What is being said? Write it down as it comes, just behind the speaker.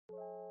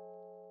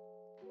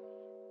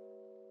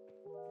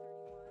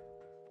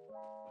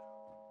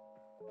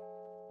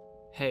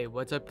Hey,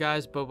 what's up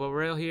guys, Bobo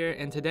Rail here,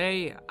 and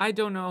today, I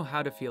don't know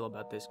how to feel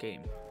about this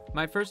game.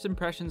 My first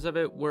impressions of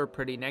it were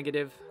pretty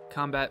negative.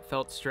 Combat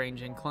felt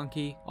strange and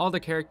clunky, all the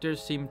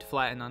characters seemed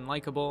flat and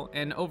unlikable,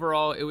 and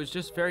overall it was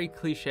just very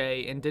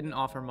cliche and didn't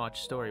offer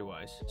much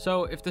story-wise.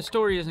 So if the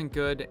story isn't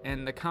good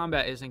and the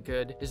combat isn't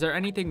good, is there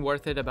anything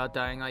worth it about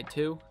Dying Light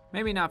 2?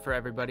 Maybe not for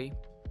everybody,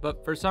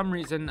 but for some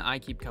reason I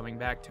keep coming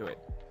back to it.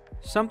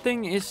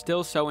 Something is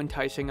still so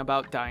enticing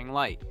about Dying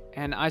Light,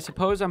 and I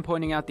suppose I'm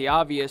pointing out the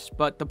obvious,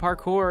 but the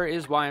parkour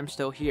is why I'm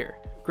still here.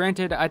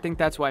 Granted, I think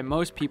that's why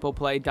most people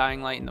play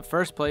Dying Light in the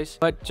first place,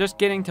 but just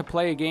getting to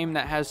play a game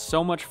that has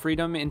so much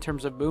freedom in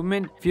terms of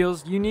movement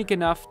feels unique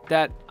enough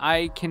that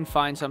I can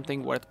find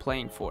something worth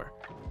playing for.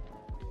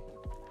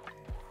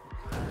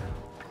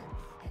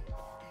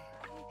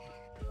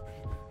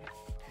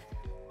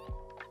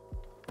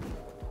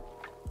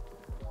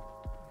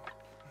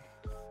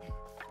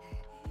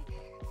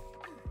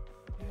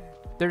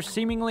 There's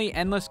seemingly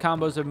endless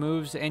combos of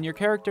moves, and your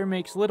character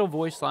makes little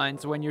voice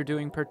lines when you're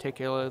doing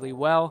particularly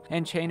well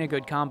and chain a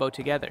good combo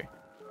together.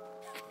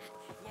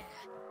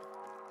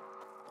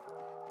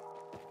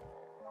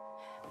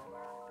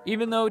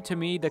 Even though to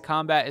me the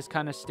combat is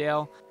kinda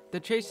stale, the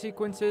chase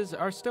sequences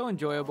are still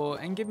enjoyable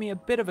and give me a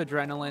bit of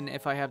adrenaline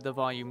if I have the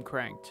volume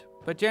cranked.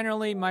 But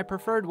generally, my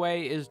preferred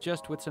way is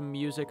just with some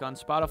music on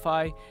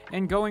Spotify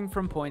and going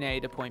from point A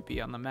to point B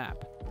on the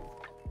map.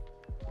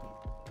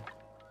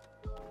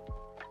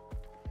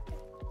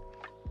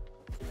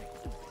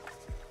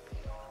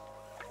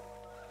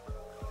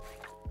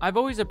 I've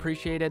always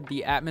appreciated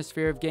the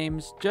atmosphere of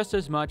games just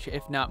as much,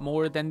 if not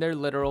more, than their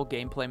literal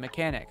gameplay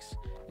mechanics,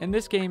 and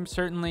this game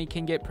certainly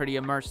can get pretty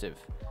immersive.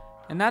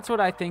 And that's what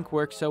I think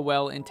works so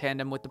well in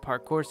tandem with the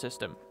parkour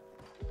system.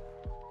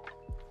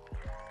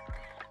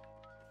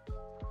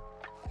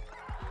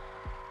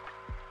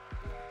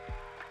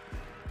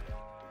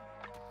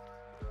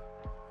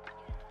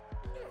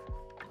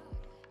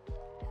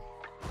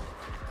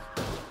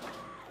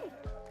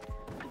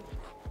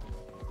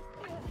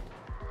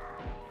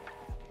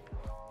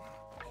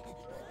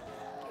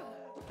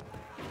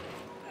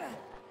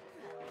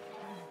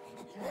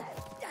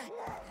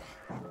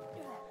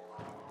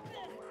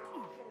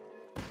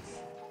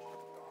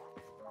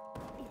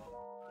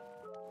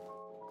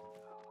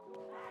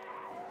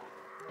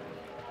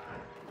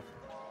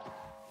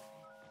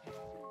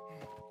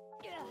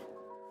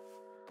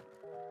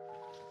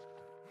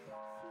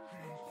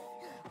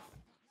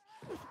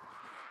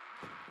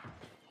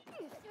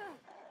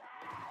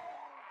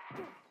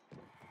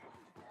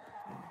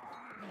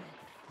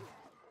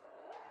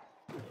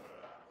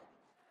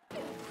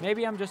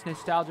 Maybe I'm just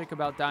nostalgic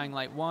about Dying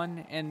Light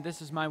 1, and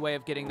this is my way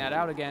of getting that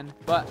out again,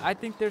 but I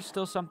think there's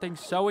still something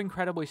so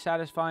incredibly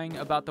satisfying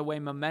about the way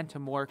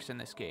momentum works in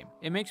this game.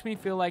 It makes me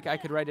feel like I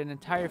could write an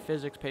entire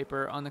physics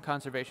paper on the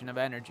conservation of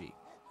energy.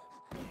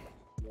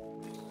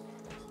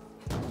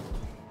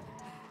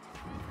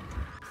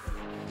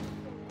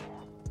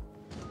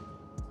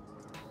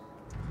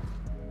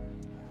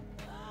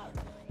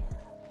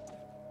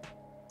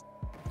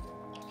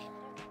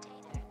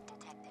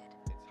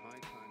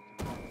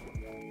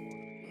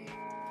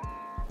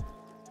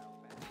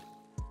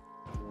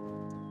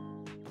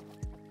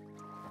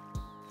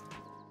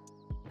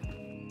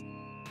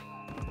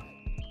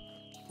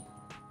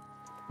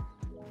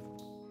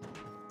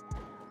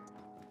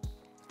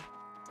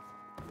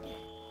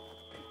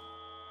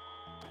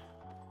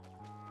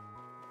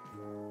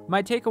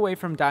 My takeaway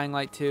from Dying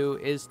Light 2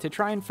 is to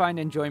try and find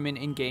enjoyment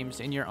in games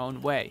in your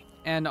own way.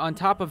 And on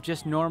top of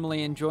just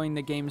normally enjoying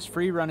the game's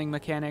free running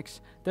mechanics,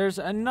 there's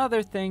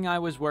another thing I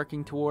was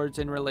working towards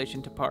in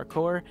relation to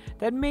parkour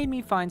that made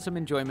me find some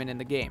enjoyment in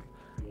the game.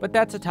 But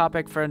that's a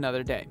topic for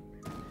another day.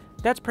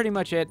 That's pretty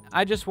much it.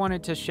 I just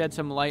wanted to shed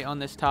some light on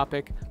this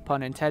topic,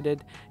 pun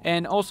intended,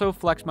 and also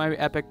flex my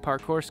epic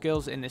parkour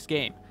skills in this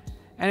game.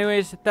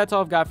 Anyways, that's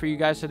all I've got for you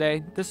guys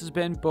today. This has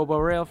been Bobo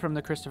Rail from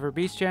the Christopher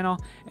Beast channel,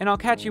 and I'll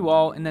catch you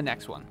all in the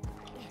next one.